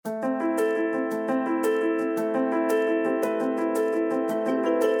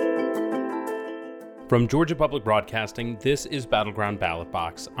From Georgia Public Broadcasting, this is Battleground Ballot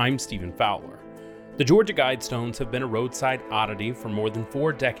Box. I'm Stephen Fowler. The Georgia Guidestones have been a roadside oddity for more than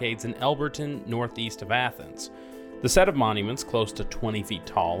 4 decades in Elberton, northeast of Athens. The set of monuments, close to 20 feet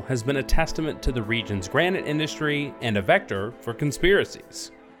tall, has been a testament to the region's granite industry and a vector for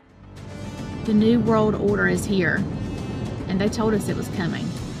conspiracies. The New World Order is here, and they told us it was coming.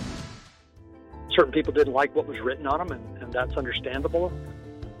 Certain people didn't like what was written on them, and that's understandable,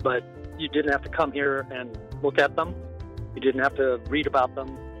 but you didn't have to come here and look at them. You didn't have to read about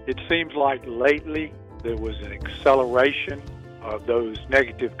them. It seems like lately there was an acceleration of those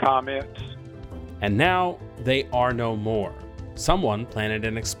negative comments. And now they are no more. Someone planted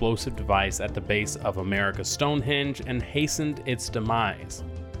an explosive device at the base of America's Stonehenge and hastened its demise.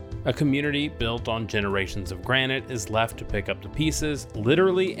 A community built on generations of granite is left to pick up the pieces,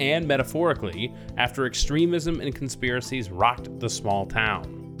 literally and metaphorically, after extremism and conspiracies rocked the small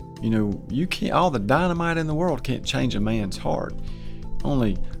town. You know, you can't, all the dynamite in the world can't change a man's heart.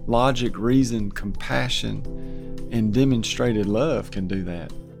 Only logic, reason, compassion, and demonstrated love can do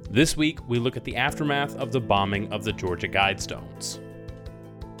that. This week, we look at the aftermath of the bombing of the Georgia Guidestones.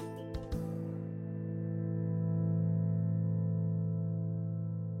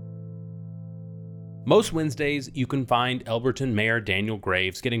 Most Wednesdays, you can find Elberton Mayor Daniel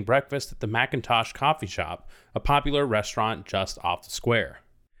Graves getting breakfast at the McIntosh Coffee Shop, a popular restaurant just off the square.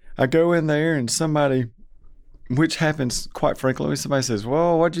 I go in there and somebody, which happens quite frequently, somebody says,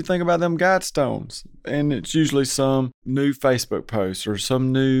 well, what'd you think about them Guidestones? And it's usually some new Facebook post or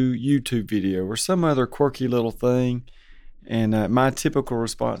some new YouTube video or some other quirky little thing. And my typical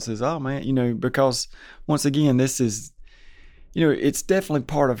response is, oh man, you know, because once again, this is, you know, it's definitely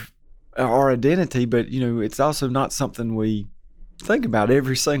part of our identity, but, you know, it's also not something we think about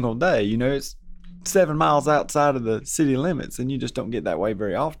every single day. You know, it's 7 miles outside of the city limits, and you just don't get that way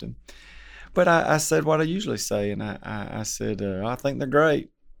very often. But I said what I usually say, and I said, I think they're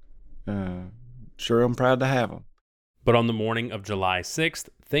great. Sure, I'm proud to have them. But on the morning of July 6th,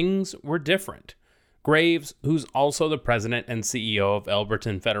 things were different. Graves, who's also the president and CEO of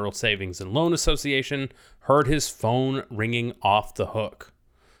Elberton Federal Savings and Loan Association, heard his phone ringing off the hook.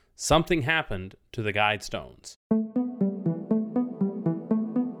 Something happened to the Guidestones.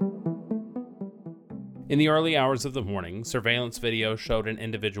 In the early hours of the morning, surveillance video showed an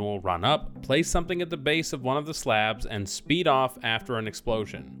individual run up, place something at the base of one of the slabs, and speed off after an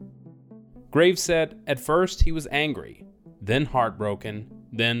explosion. Graves said at first he was angry, then heartbroken,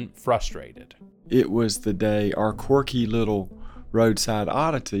 then frustrated. It was the day our quirky little roadside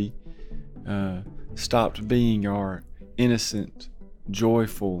oddity stopped being our innocent,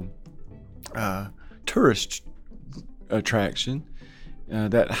 joyful tourist attraction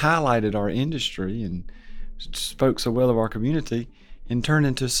that highlighted our industry and spoke so well of our community, and turned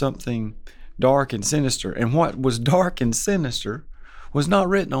into something dark and sinister. And what was dark and sinister was not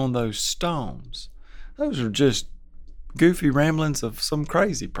written on those stones. Those are just goofy ramblings of some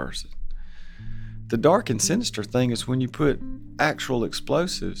crazy person. The dark and sinister thing is when you put actual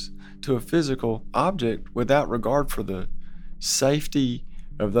explosives to a physical object without regard for the safety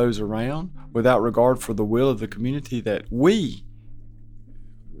of those around, without regard for the will of the community that we,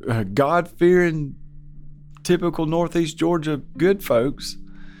 God-fearing, typical Northeast Georgia good folks,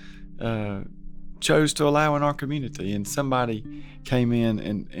 chose to allow in our community. And somebody came in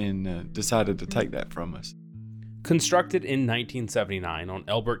and decided to take that from us. Constructed in 1979 on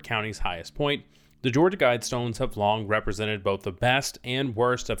Elbert County's highest point, the Georgia Guidestones have long represented both the best and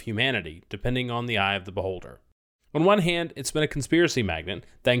worst of humanity, depending on the eye of the beholder. On one hand, it's been a conspiracy magnet,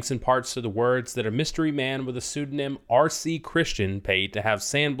 thanks in parts to the words that a mystery man with the pseudonym R.C. Christian paid to have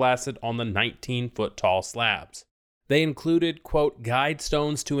sandblasted on the 19-foot-tall slabs. They included, quote,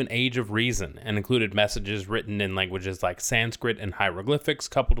 Guidestones to an Age of Reason, and included messages written in languages like Sanskrit and hieroglyphics,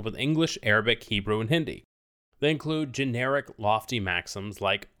 coupled with English, Arabic, Hebrew, and Hindi. They include generic, lofty maxims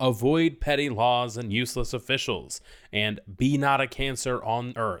like avoid petty laws and useless officials, and be not a cancer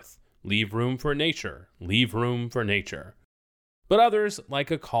on earth. Leave room for nature. Leave room for nature. But others,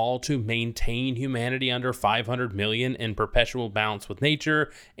 like a call to maintain humanity under 500 million in perpetual balance with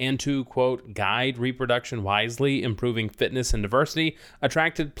nature and to, quote, guide reproduction wisely, improving fitness and diversity,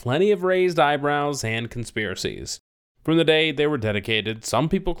 attracted plenty of raised eyebrows and conspiracies. From the day they were dedicated, some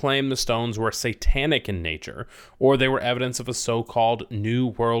people claim the stones were satanic in nature, or they were evidence of a so-called New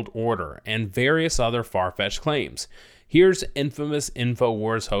World Order, and various other far-fetched claims. Here's infamous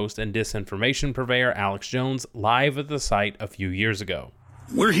InfoWars host and disinformation purveyor Alex Jones live at the site a few years ago.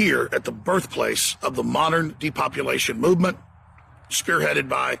 We're here at the birthplace of the modern depopulation movement, spearheaded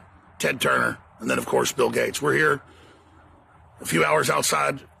by Ted Turner and then, of course, Bill Gates. We're here a few hours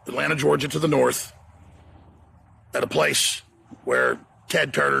outside Atlanta, Georgia, to the north, at a place where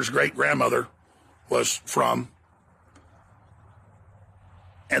Ted Turner's great-grandmother was from.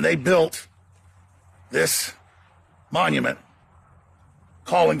 And they built this monument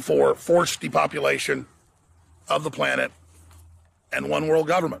calling for forced depopulation of the planet and one world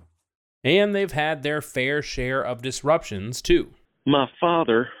government. And they've had their fair share of disruptions, too. My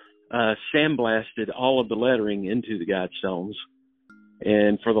father sandblasted all of the lettering into the guidestones.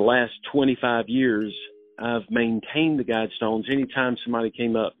 And for the last 25 years, I've maintained the guidestones. Anytime somebody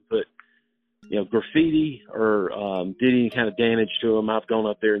came up and put, graffiti or did any kind of damage to them, I've gone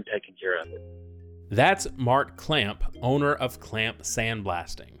up there and taken care of it. That's Mark Clamp, owner of Clamp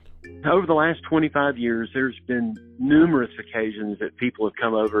Sandblasting. Over the last 25 years, there's been numerous occasions that people have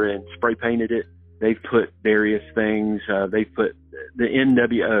come over and spray painted it. They've put various things. They've put the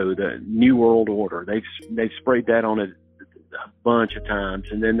NWO, the New World Order. They've sprayed that on it a bunch of times,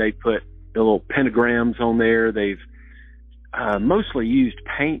 and then they put the little pentagrams on there. They've mostly used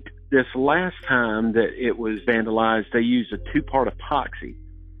paint. This last time that it was vandalized, they used a 2-part epoxy,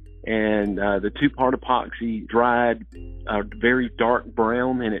 and the 2-part epoxy dried a very dark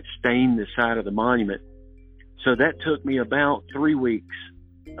brown, and it stained the side of the monument. So that took me about 3 weeks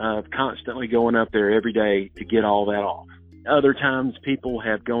of constantly going up there every day to get all that off. Other times people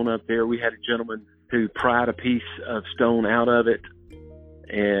have gone up there. We had a gentleman who pried a piece of stone out of it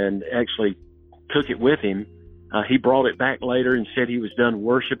and actually took it with him. He brought it back later and said he was done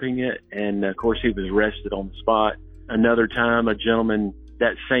worshiping it, and of course he was arrested on the spot. Another time, a gentleman,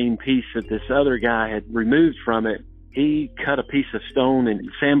 that same piece that this other guy had removed from it, he cut a piece of stone and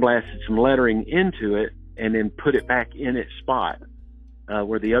sandblasted some lettering into it and then put it back in its spot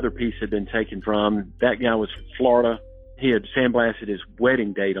where the other piece had been taken from. That guy was from Florida. He had sandblasted his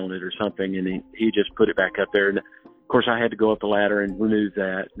wedding date on it or something, and he just put it back up there. And of course I had to go up the ladder and remove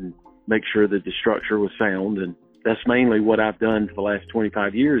that and make sure that the structure was sound. And that's mainly what I've done for the last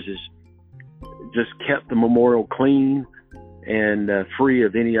 25 years, is just kept the memorial clean and free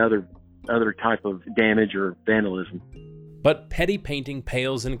of any other type of damage or vandalism. But petty painting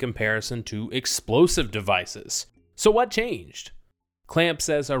pales in comparison to explosive devices. So what changed? Clamp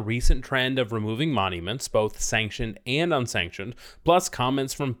says a recent trend of removing monuments, both sanctioned and unsanctioned, plus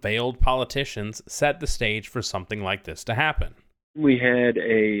comments from failed politicians, set the stage for something like this to happen. We had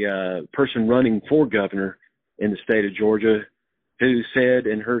a person running for governor in the state of Georgia who said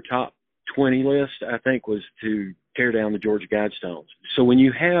in her top 20 list, I think, was to tear down the Georgia Guidestones. So when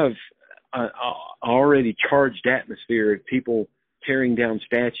you have an already charged atmosphere of people tearing down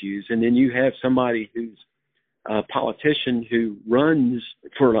statues, and then you have somebody who's a politician who runs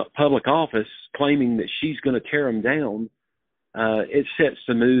for a public office claiming that she's going to tear them down, it sets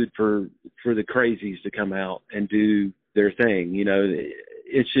the mood for the crazies to come out and do their thing.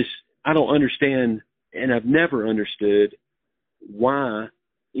 It's just, I don't understand, and I've never understood why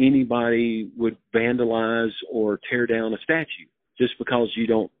anybody would vandalize or tear down a statue just because you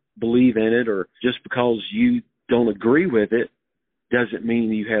don't believe in it, or just because you don't agree with it doesn't mean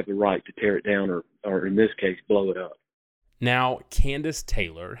you have the right to tear it down or in this case, blow it up. Now, Candace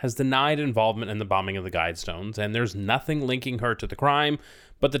Taylor has denied involvement in the bombing of the Guidestones, and there's nothing linking her to the crime,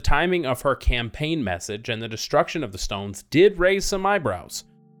 but the timing of her campaign message and the destruction of the stones did raise some eyebrows.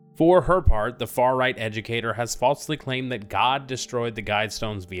 For her part, the far-right educator has falsely claimed that God destroyed the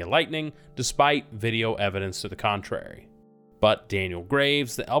Guidestones via lightning, despite video evidence to the contrary. But Daniel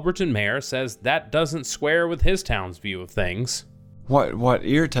Graves, the Elberton mayor, says that doesn't square with his town's view of things. What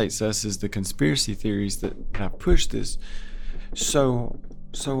irritates us is the conspiracy theories that have pushed this so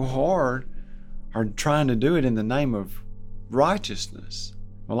hard are trying to do it in the name of righteousness.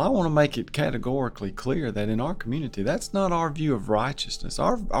 Well, I want to make it categorically clear that in our community, that's not our view of righteousness.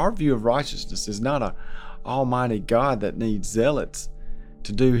 Our view of righteousness is not a almighty God that needs zealots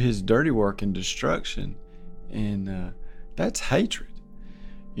to do his dirty work and destruction. And that's hatred.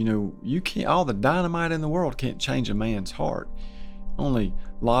 You can't, all the dynamite in the world can't change a man's heart. Only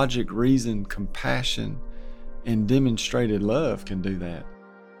logic, reason, compassion, and demonstrated love can do that.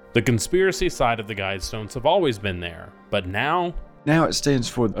 The conspiracy side of the Guidestones have always been there, but now it stands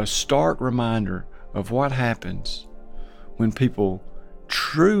for a stark reminder of what happens when people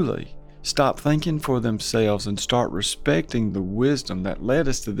truly stop thinking for themselves and start respecting the wisdom that led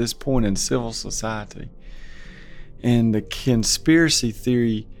us to this point in civil society. And the conspiracy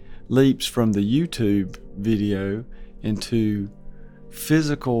theory leaps from the YouTube video into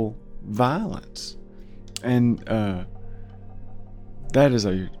physical violence. And that is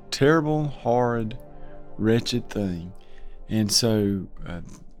a terrible, horrid, wretched thing. And so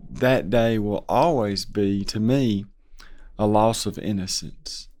that day will always be, to me, a loss of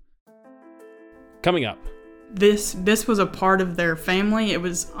innocence. Coming up, this was a part of their family. It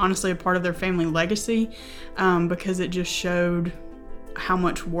was honestly a part of their family legacy, because it just showed how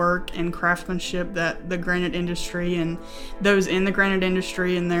much work and craftsmanship that the granite industry and those in the granite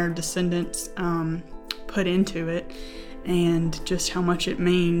industry and their descendants put into it, and just how much it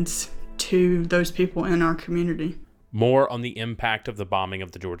means to those people in our community. More on the impact of the bombing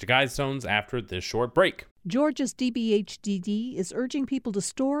of the Georgia Guidestones after this short break. Georgia's DBHDD is urging people to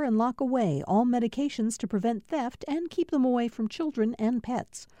store and lock away all medications to prevent theft and keep them away from children and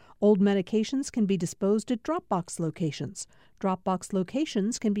pets. Old medications can be disposed at Dropbox locations. Dropbox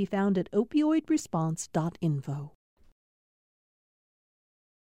locations can be found at opioidresponse.info.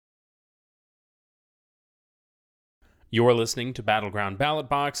 You're listening to Battleground Ballot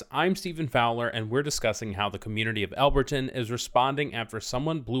Box. I'm Stephen Fowler, and we're discussing how the community of Elberton is responding after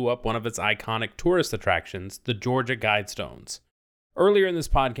someone blew up one of its iconic tourist attractions, the Georgia Guidestones. Earlier in this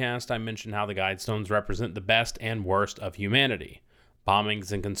podcast, I mentioned how the Guidestones represent the best and worst of humanity.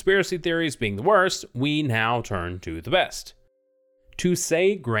 Bombings and conspiracy theories being the worst, we now turn to the best. To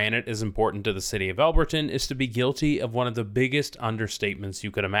say granite is important to the city of Elberton is to be guilty of one of the biggest understatements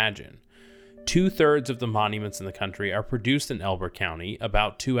you could imagine. 2/3 of the monuments in the country are produced in Elbert County,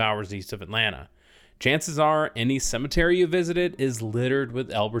 about 2 hours east of Atlanta. Chances are any cemetery you visited is littered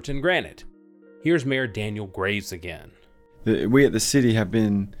with Elberton granite. Here's Mayor Daniel Graves again. We at the city have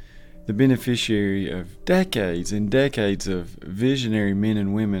been the beneficiary of decades and decades of visionary men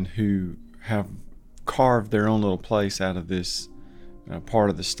and women who have carved their own little place out of this part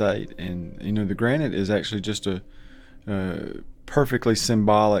of the state. And, the granite is actually just a perfectly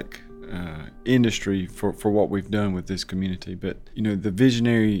symbolic industry for what we've done with this community. But the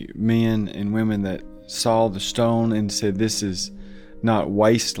visionary men and women that saw the stone and said, this is not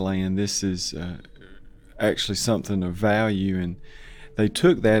wasteland, this is actually something of value, and they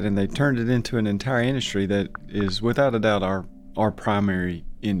took that and they turned it into an entire industry that is without a doubt our primary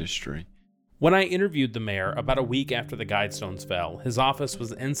industry. When I interviewed the mayor about a week after the Guidestones fell, his office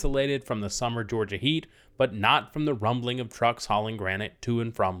was insulated from the summer Georgia heat, but not from the rumbling of trucks hauling granite to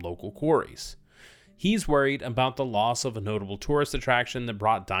and from local quarries. He's worried about the loss of a notable tourist attraction that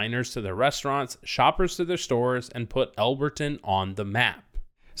brought diners to their restaurants, shoppers to their stores, and put Elberton on the map.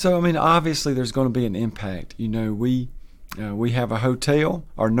 So, obviously there's going to be an impact. We have a hotel.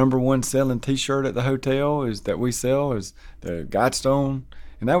 Our number one selling t-shirt at the hotel is the Guidestone.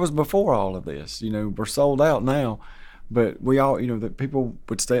 And that was before all of this. We're sold out now. But we all, that people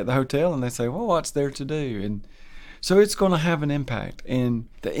would stay at the hotel and they say, well, what's there to do? And so it's going to have an impact. And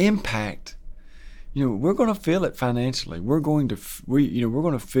the impact, we're going to feel it financially. We're going to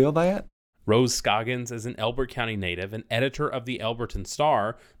feel that. Rose Scoggins is an Elbert County native and editor of the Elberton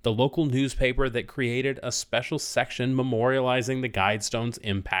Star, the local newspaper that created a special section memorializing the Guidestones'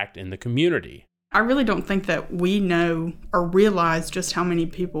 impact in the community. I really don't think that we know or realize just how many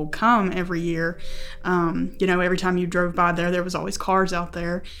people come every year. Every time you drove by there was always cars out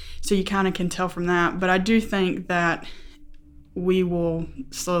there. So you kind of can tell from that. But I do think that we will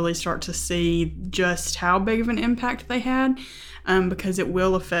slowly start to see just how big of an impact they had, because it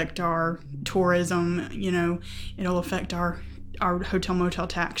will affect our tourism. It'll affect our hotel motel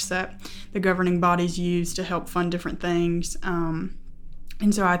tax that the governing bodies use to help fund different things.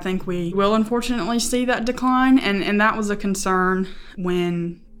 And so I think we will unfortunately see that decline. And that was a concern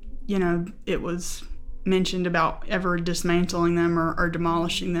when, it was mentioned about ever dismantling them or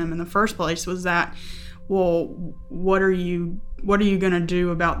demolishing them in the first place, was that, well, what are you going to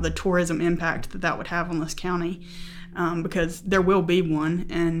do about the tourism impact that would have on this county? Because there will be one.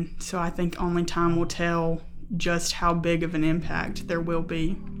 And so I think only time will tell just how big of an impact there will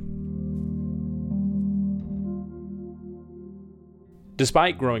be.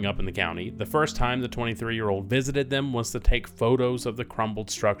 Despite growing up in the county, the first time the 23-year-old visited them was to take photos of the crumbled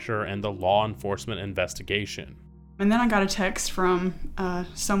structure and the law enforcement investigation. And then I got a text from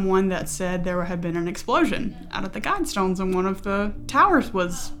someone that said there had been an explosion out at the Guidestones and one of the towers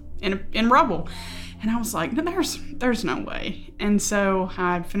was in rubble. And I was like, no, there's no way. And so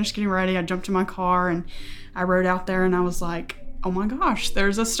I finished getting ready. I jumped in my car and I rode out there and I was like, oh my gosh,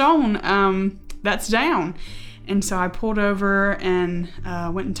 there's a stone that's down. And so I pulled over and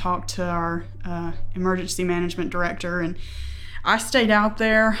went and talked to our emergency management director. And I stayed out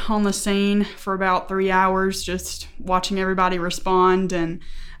there on the scene for about 3 hours, just watching everybody respond, and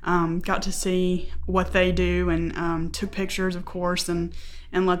got to see what they do, and took pictures, of course, and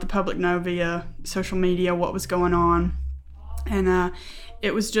let the public know via social media what was going on. And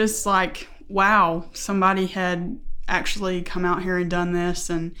it was just like, wow, somebody had actually come out here and done this.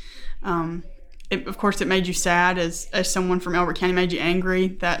 And of course, it made you sad as someone from Elbert County, made you angry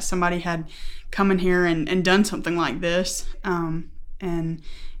that somebody had come in here and done something like this. And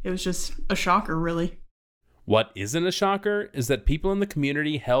it was just a shocker, really. What isn't a shocker is that people in the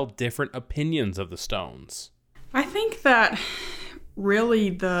community held different opinions of the stones. I think that really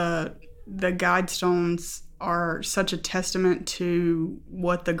the Guidestones are such a testament to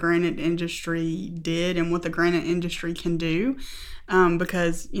what the granite industry did and what the granite industry can do,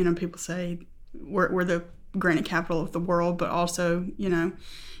 because, you know, people say we're the granite capital of the world, but also, you know,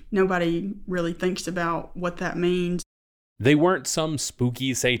 nobody really thinks about what that means. They weren't some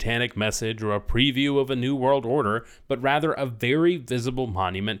spooky satanic message or a preview of a new world order, but rather a very visible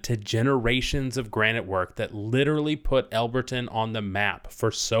monument to generations of granite work that literally put Elberton on the map for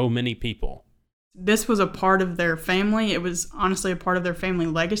so many people. This was a part of their family. It was honestly a part of their family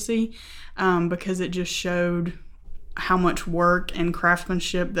legacy, because it just showed how much work and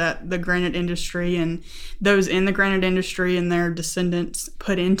craftsmanship that the granite industry and those in the granite industry and their descendants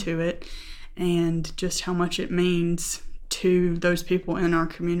put into it, and just how much it means to those people in our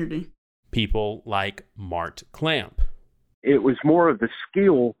community. People like Mart Clamp. It was more of the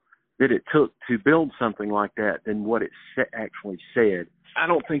skill that it took to build something like that than what it actually said. I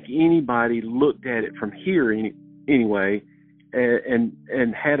don't think anybody looked at it from here anyway and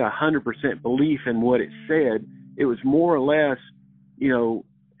had 100% belief in what it said. It was more or less, you know,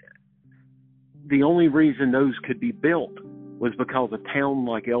 the only reason those could be built was because a town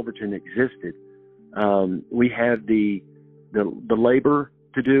like Elberton existed. We had the labor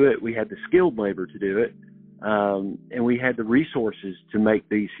to do it. We had the skilled labor to do it. And we had the resources to make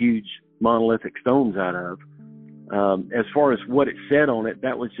these huge monolithic stones out of. As far as what it said on it,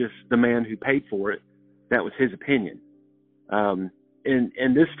 that was just the man who paid for it. That was his opinion. And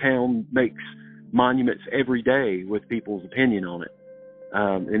this town makes monuments every day with people's opinion on it.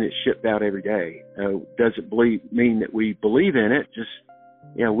 And it's shipped out every day. Doesn't mean that we believe in it. Just,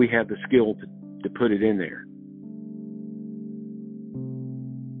 you know, we have the skill to put it in there.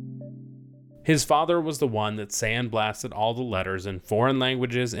 His father was the one that sandblasted all the letters in foreign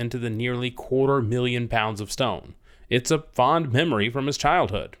languages into the nearly 250,000 pounds of stone. It's a fond memory from his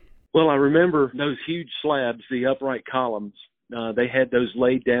childhood. Well, I remember those huge slabs, the upright columns. They had those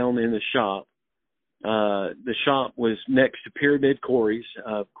laid down in the shop. The shop was next to Pyramid Quarries.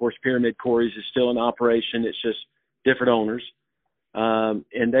 Of course, Pyramid Quarries is still in operation. It's just different owners.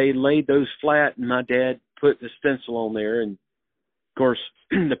 And they laid those flat, and my dad put the stencil on there. And, of course,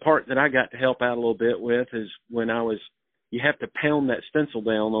 the part that I got to help out a little bit with is when you have to pound that stencil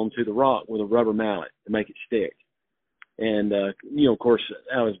down onto the rock with a rubber mallet to make it stick. And, you know, of course,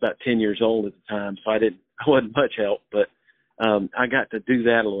 I was about 10 years old at the time, so I wasn't much help, but I got to do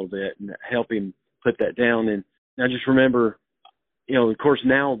that a little bit and help him put that down. And I just remember, you know, of course,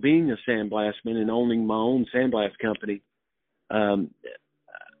 now being a sandblastman and owning my own sandblast company,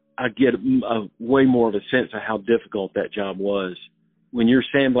 I get way more of a sense of how difficult that job was. When you're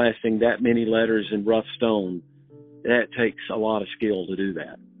sandblasting that many letters in rough stone, that takes a lot of skill to do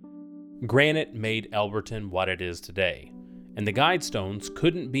that. Granite made Elberton what it is today, and the Guidestones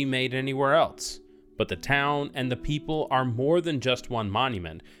couldn't be made anywhere else. But the town and the people are more than just one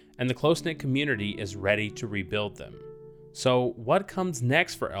monument, and the close-knit community is ready to rebuild them. So what comes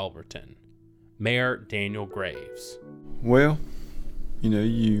next for Elberton? Mayor Daniel Graves. Well, you know,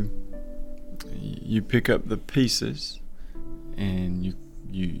 you pick up the pieces and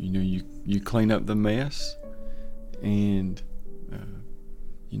you clean up the mess, and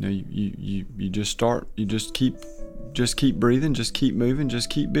you know, you just keep breathing, just keep moving, just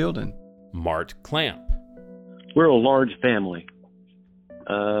keep building. Mart Clamp. We're a large family.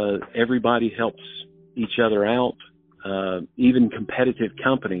 Everybody helps each other out. Even competitive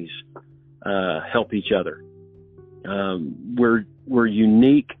companies help each other. We're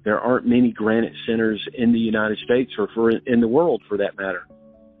unique. There aren't many granite centers in the United States or in the world, for that matter.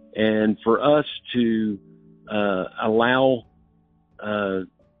 And for us to allow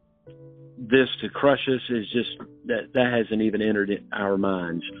this to crush us is just that hasn't even entered our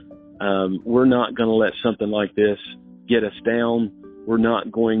minds. We're not going to let something like this get us down. We're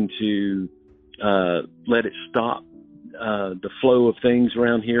not going to let it stop the flow of things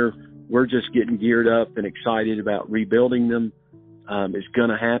around here. We're just getting geared up and excited about rebuilding them. It's going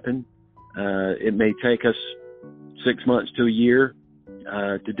to happen. It may take us 6 months to a year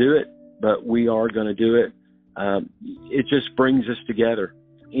to do it, but we are going to do it. It just brings us together.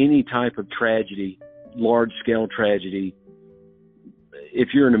 Any type of tragedy, large-scale tragedy, if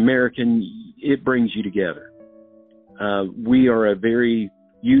you're an American, it brings you together. We are a very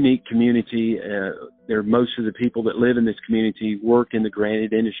unique community. Most of the people that live in this community work in the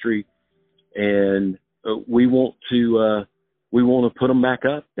granite industry. and we want to put them back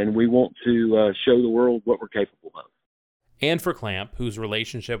up, and we want to show the world what we're capable of. And for Clamp, whose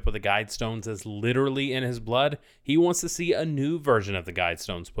relationship with the Guidestones is literally in his blood, he wants to see a new version of the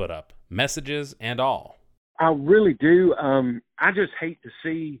Guidestones put up, messages and all. I really do. I just hate to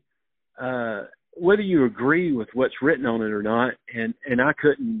see whether you agree with what's written on it or not, and I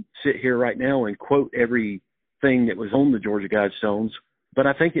couldn't sit here right now and quote everything that was on the Georgia Guidestones, but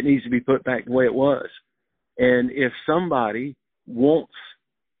I think it needs to be put back the way it was. And if somebody wants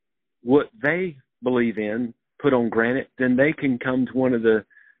what they believe in put on granite, then they can come to one of the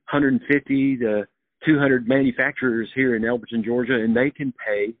 150 to 200 manufacturers here in Elberton, Georgia, and they can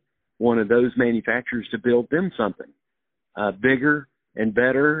pay one of those manufacturers to build them something bigger and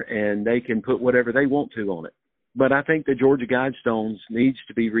better, and they can put whatever they want to on it. But I think the Georgia Guidestones needs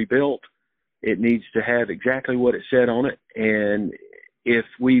to be rebuilt. It needs to have exactly what it said on it, and if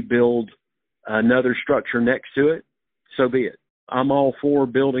we build another structure next to it, so be it. I'm all for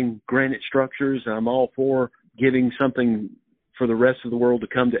building granite structures. I'm all for giving something for the rest of the world to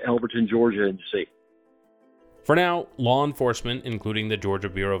come to Elberton, Georgia and see. For now, law enforcement, including the Georgia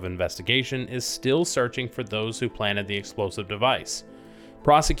Bureau of Investigation, is still searching for those who planted the explosive device.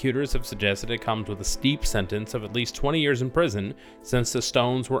 Prosecutors have suggested it comes with a steep sentence of at least 20 years in prison, since the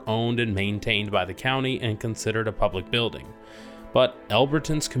stones were owned and maintained by the county and considered a public building. But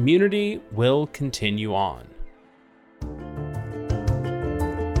Elberton's community will continue on.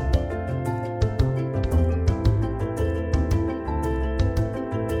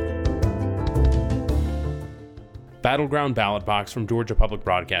 Battleground Ballot Box from Georgia Public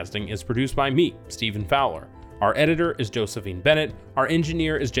Broadcasting is produced by me, Stephen Fowler. Our editor is Josephine Bennett, our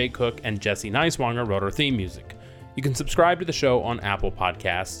engineer is Jake Cook, and Jesse Neiswanger wrote our theme music. You can subscribe to the show on Apple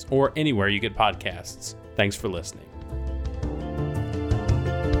Podcasts or anywhere you get podcasts. Thanks for listening.